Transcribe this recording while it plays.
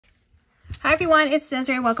Hi everyone, it's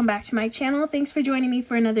Desiree. Welcome back to my channel. Thanks for joining me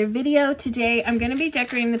for another video. Today I'm going to be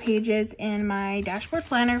decorating the pages in my dashboard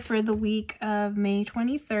planner for the week of May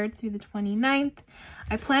 23rd through the 29th.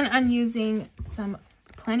 I plan on using some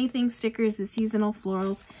Planything stickers, the seasonal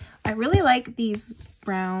florals. I really like these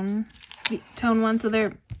brown tone ones, so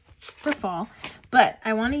they're for fall, but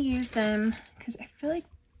I want to use them because I feel like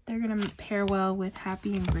they're going to pair well with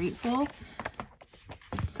happy and grateful.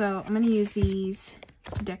 So I'm going to use these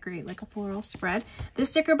to decorate like a floral spread. This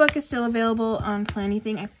sticker book is still available on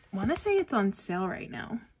Planything. I want to say it's on sale right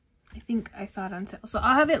now. I think I saw it on sale. So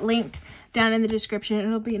I'll have it linked down in the description.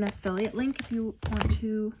 It'll be an affiliate link if you want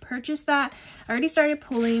to purchase that. I already started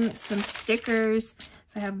pulling some stickers.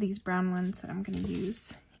 So I have these brown ones that I'm going to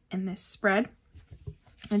use in this spread.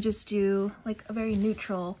 And just do like a very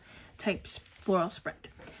neutral type floral spread,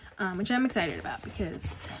 which I'm excited about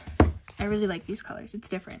because I really like these colors. It's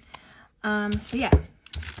different. So yeah,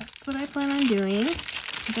 that's what I plan on doing.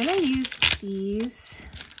 I'm gonna use these.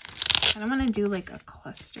 I want to do like a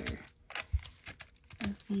cluster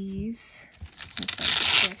of these with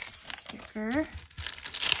like this sticker.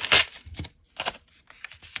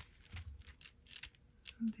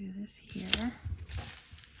 I'll do this here.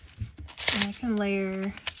 And I can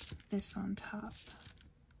layer this on top.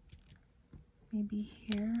 Maybe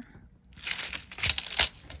here.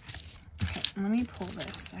 Okay, let me pull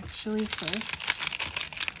this actually first.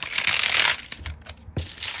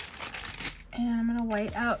 And I'm gonna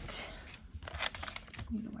white out.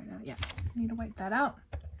 I need to white out, yeah. I need to white that out.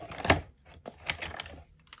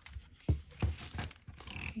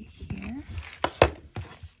 Right here.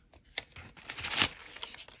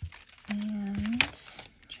 And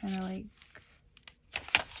trying to like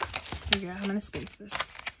figure out how I'm gonna space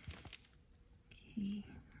this. Okay,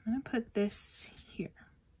 I'm gonna put this here.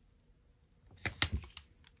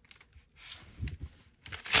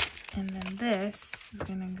 And then this is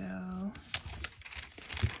gonna go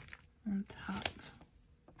on top.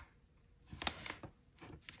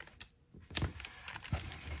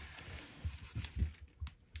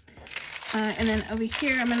 And then over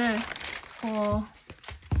here, I'm gonna pull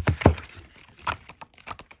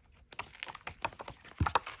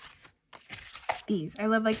these. I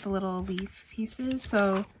love like the little leaf pieces,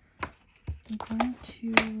 so I'm going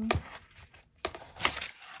to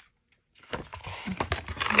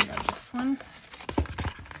grab this one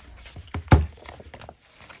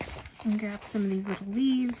and grab some of these little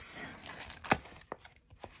leaves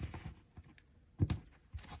and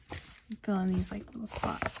fill in these like little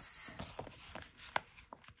spots.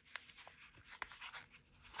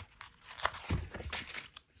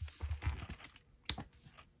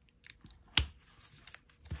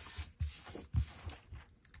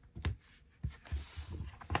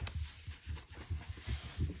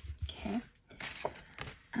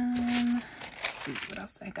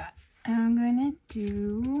 I got. I'm gonna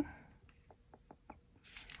do,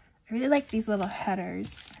 I really like these little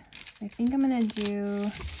headers, so I think I'm gonna do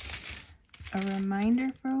a reminder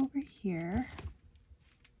for over here,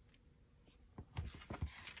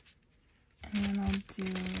 and then I'll do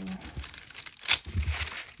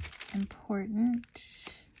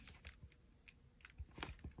important,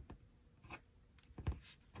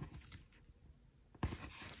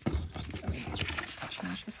 let me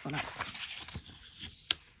change this one up.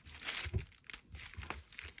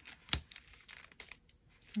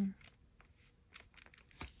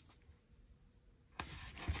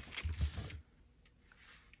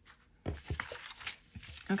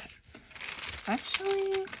 Okay,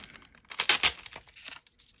 actually,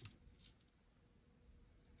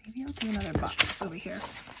 maybe I'll do another box over here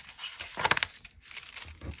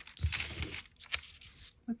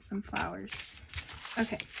with some flowers.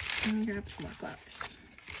 Okay, let me grab some more flowers.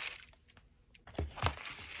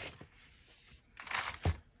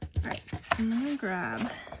 All right, I'm gonna grab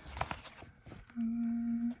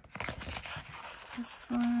this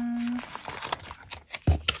one.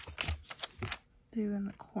 Do in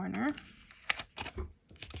the corner.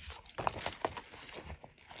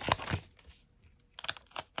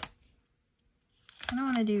 I don't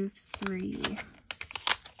want to do 3.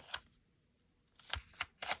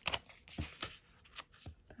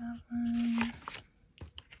 That one.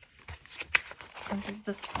 I'll do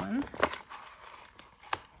this one.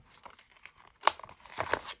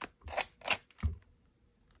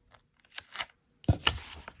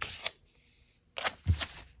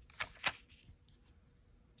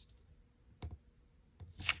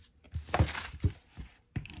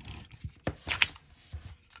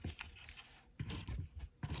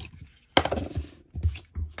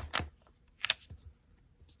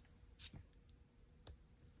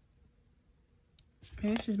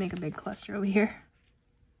 Maybe I should just make a big cluster over here.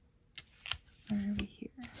 Or over here.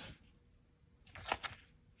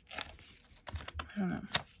 I don't know.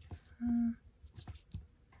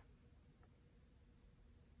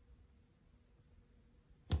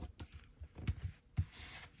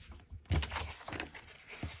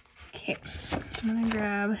 Okay, I'm gonna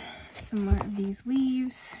grab some more of these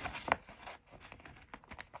leaves.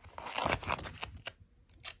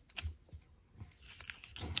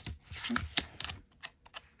 Oops.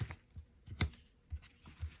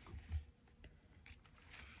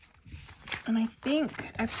 And I think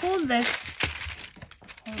I pulled this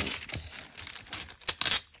quote.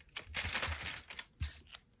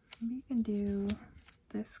 Maybe you can do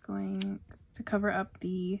this going to cover up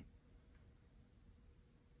the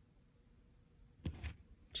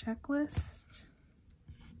checklist.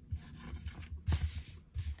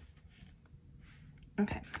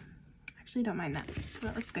 Okay, actually don't mind that.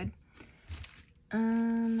 That looks good.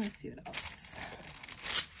 Let's see what else.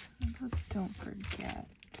 Don't forget.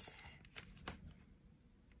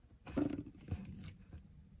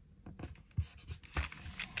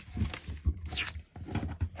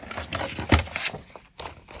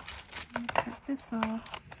 Cut this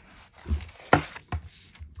off.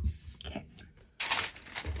 Okay.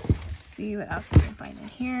 Let's see what else I can find in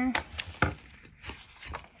here.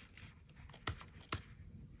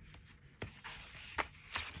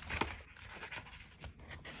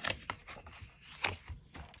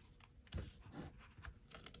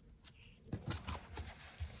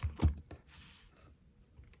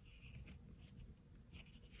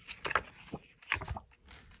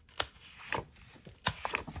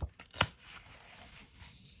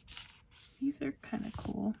 These are kind of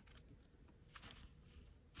cool.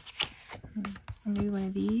 I'll do one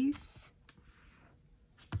of these.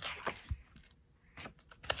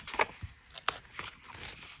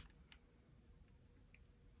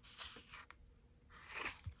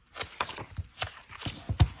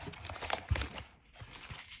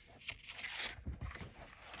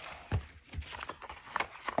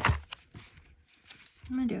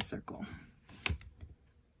 I'm gonna do a circle.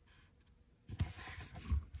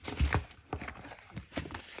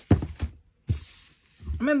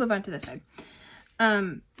 I'm gonna move on to this side.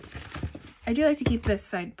 I do like to keep this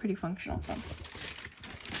side pretty functional, so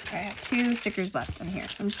I have 2 stickers left in here,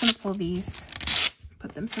 so I'm just gonna pull these,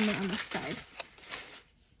 put them somewhere on this side.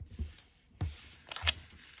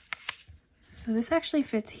 So this actually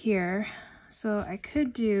fits here, so I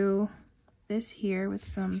could do this here with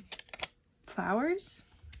some flowers.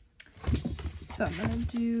 So I'm gonna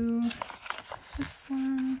do this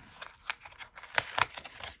one.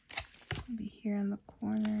 Maybe here in the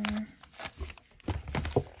corner.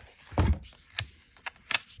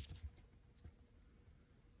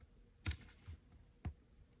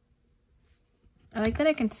 I like that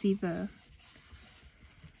I can see the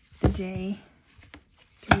J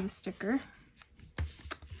through the sticker.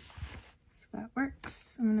 So that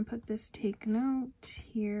works. I'm gonna put this take note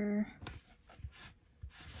here.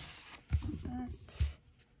 That.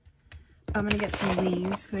 I'm gonna get some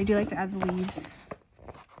leaves because I do like to add the leaves.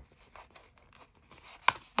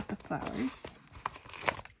 The flowers.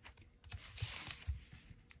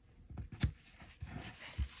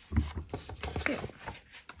 Okay.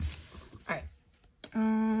 All right.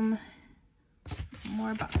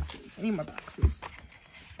 More boxes. I need more boxes.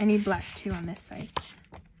 I need black too on this side.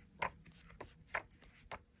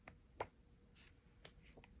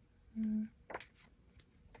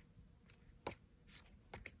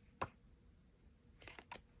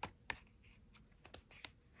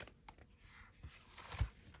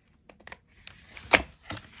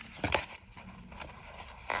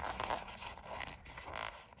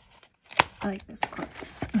 I like this quote.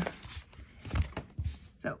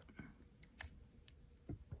 So,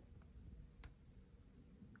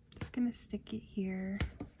 just gonna stick it here.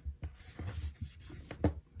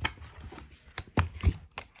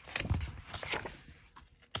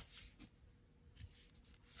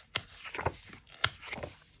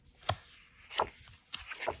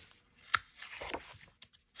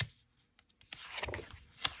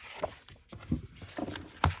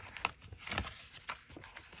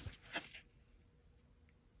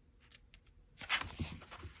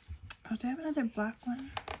 Oh, do I have another black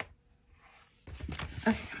one?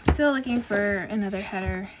 Okay, I'm still looking for another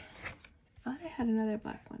header. I thought I had another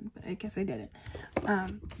black one, but I guess I didn't.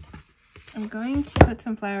 I'm going to put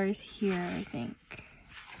some flowers here, I think.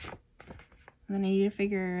 And then I need to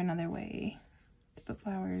figure another way to put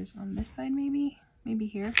flowers on this side, maybe? Maybe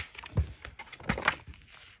here.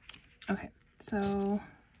 Okay, so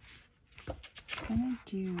I'm gonna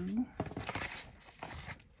do,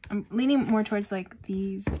 I'm leaning more towards like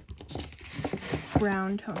these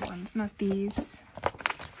brown tone ones, not these.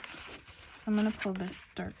 So I'm gonna pull this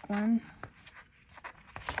dark one.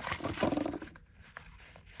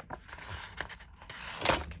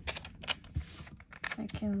 I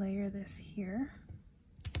can layer this here.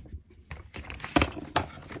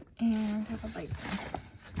 And have a light one.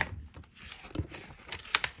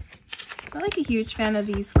 I'm not like a huge fan of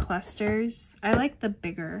these clusters. I like the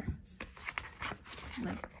bigger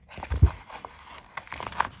like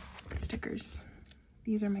stickers.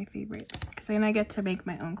 These are my favorite because then I get to make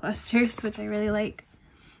my own clusters, which I really like.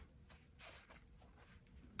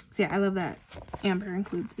 So yeah, I love that Amber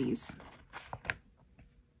includes these.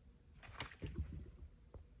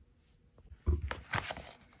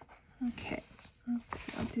 Okay, let's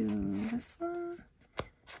see, I'll do this one.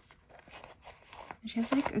 She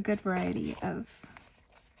has like a good variety of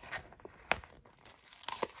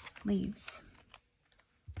leaves.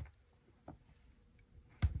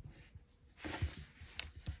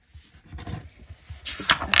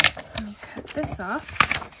 Okay, let me cut this off.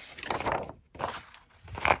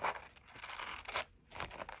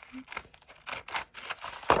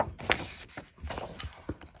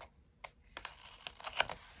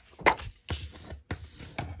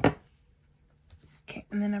 Okay,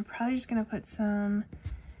 and then I'm probably just gonna put some,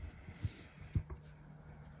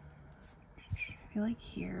 I feel like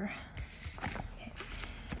here. Okay.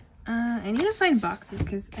 I need to find boxes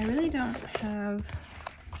because I really don't have,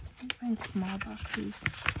 I need to find small boxes.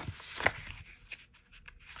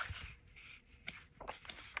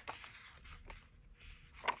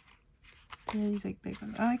 These like big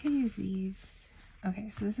ones. Oh, I could use these. Okay,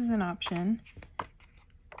 so this is an option.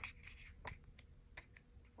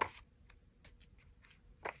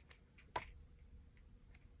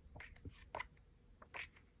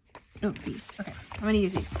 Oh, these. Okay, I'm gonna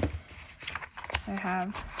use these. So I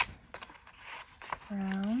have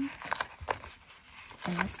brown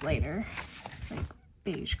and this lighter, like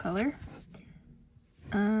beige color.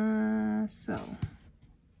 So I'm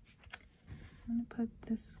gonna put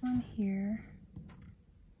this one here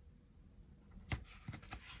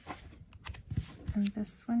and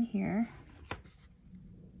this one here,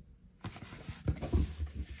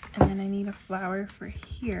 and then I need a flower for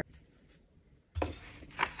here.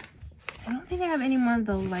 I don't think I have any more of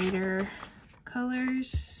the lighter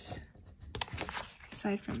colors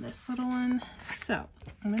aside from this little one, so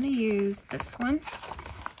I'm gonna use this one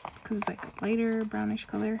because it's like a lighter brownish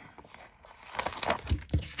color.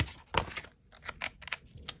 I'll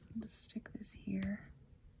just stick this here,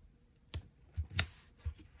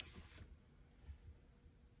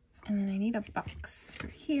 and then I need a box for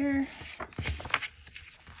here.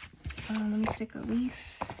 Let me stick a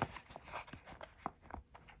leaf.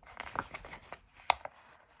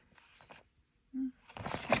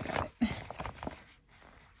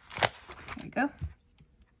 Go.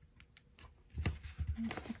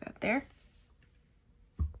 Just stick that there.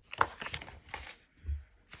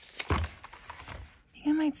 I think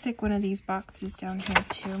I might stick one of these boxes down here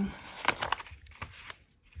too.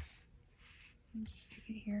 Just stick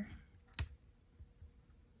it here.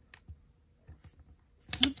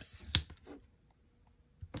 Oops.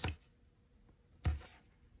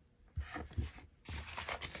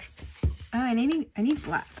 Oh, I need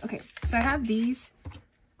black. Okay, so I have these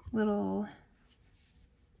little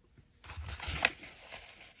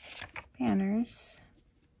banners,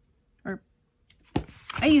 or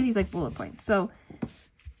I use these like bullet points, so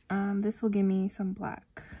this will give me some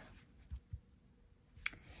black.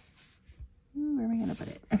 Where am I gonna put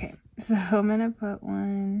it? Okay, so I'm gonna put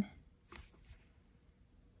one,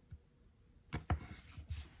 I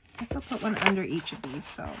guess I'll put one under each of these,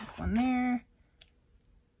 so one there,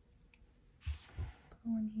 put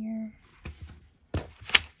one here.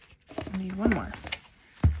 I need one more.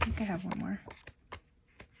 I think I have one more.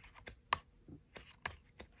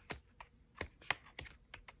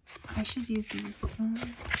 I should use these.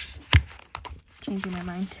 Changing my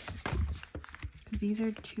mind. Because these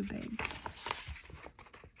are too big.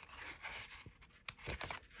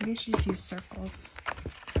 Maybe I should just use circles.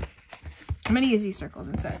 I'm going to use these circles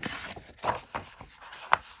instead.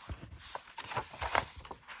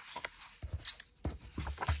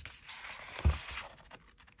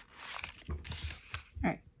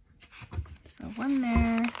 Alright. So one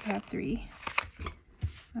there. So I have 3.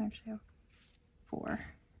 I actually have 4.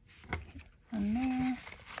 One there,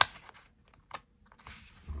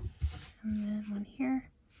 and then one here.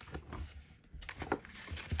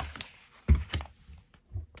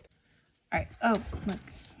 All right, oh, look,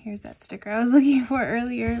 here's that sticker I was looking for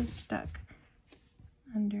earlier. It was stuck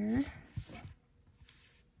under.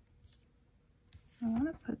 I want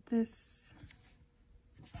to put this.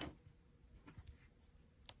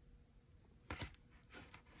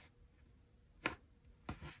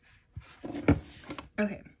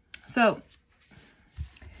 Okay, so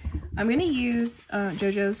I'm gonna use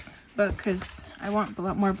JoJo's book because I want a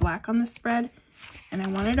lot more black on the spread, and I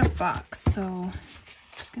wanted a box, so I'm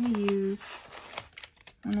just gonna use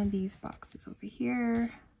one of these boxes over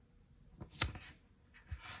here.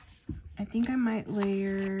 I think I might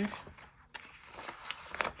layer,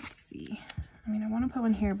 let's see, I mean, I want to put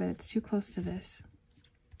one here, but it's too close to this.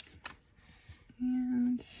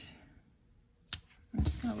 And I'm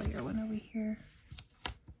just gonna layer one over here.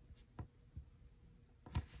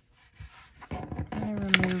 I'm gonna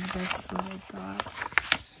remove this little dot.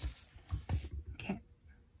 Okay.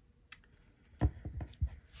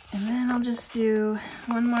 And then I'll just do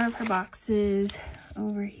one more of her boxes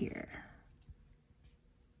over here.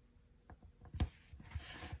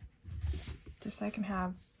 Just so I can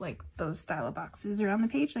have like those style of boxes around the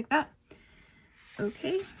page like that.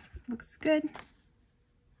 Okay, looks good.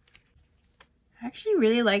 I actually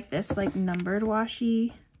really like this like numbered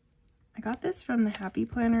washi. I got this from the Happy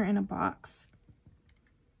Planner in a box.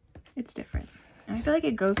 It's different. And I feel like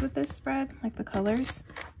it goes with this spread, like the colors.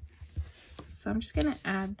 So I'm just gonna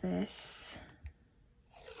add this.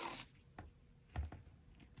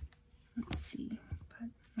 Let's see, but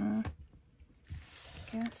I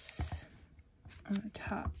guess on the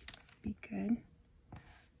top would be good.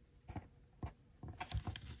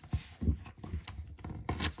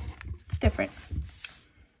 It's different.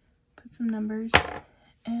 Put some numbers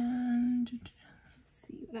and let's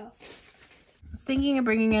see what else. I was thinking of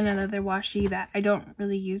bringing in another washi that I don't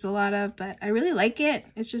really use a lot of, but I really like it.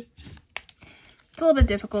 It's just, it's a little bit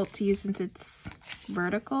difficult to use since it's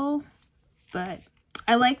vertical, but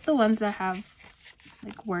I like the ones that have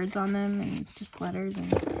like words on them and just letters, and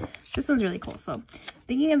this one's really cool. So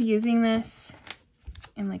thinking of using this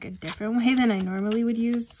in like a different way than I normally would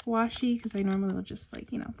use washi, because I normally will just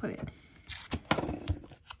like, you know, put it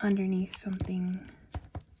underneath something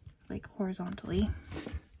like horizontally.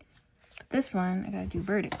 But this one I gotta do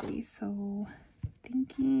vertically, so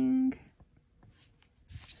thinking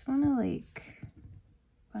just want to like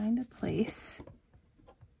find a place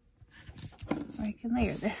where I can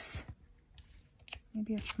layer this.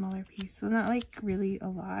 Maybe a smaller piece, so not like really a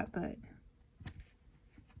lot, but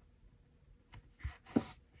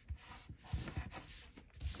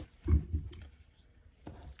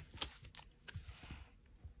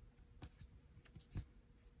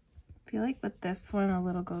I feel like with this one a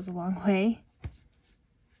little goes a long way.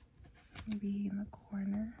 Maybe in the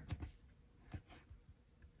corner.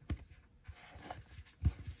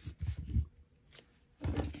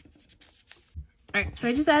 All right, so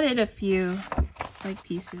I just added a few like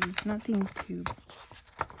pieces, nothing too,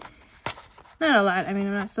 not a lot. I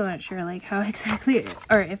mean, I'm still not sure like how exactly,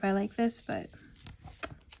 or if I like this, but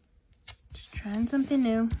just trying something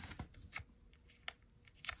new.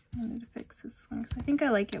 I need to fix this one because I think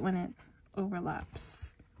I like it when it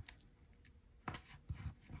overlaps.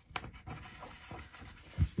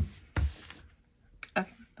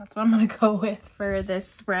 Okay, that's what I'm gonna go with for this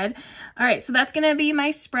spread. All right, so that's gonna be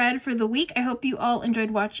my spread for the week. I hope you all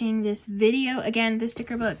enjoyed watching this video. Again, this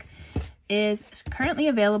sticker book is currently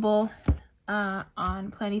available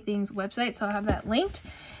on Planything's website, so I'll have that linked.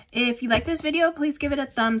 If you like this video, please give it a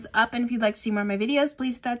thumbs up, and if you'd like to see more of my videos,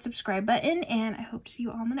 please hit that subscribe button, and I hope to see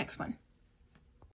you all in the next one.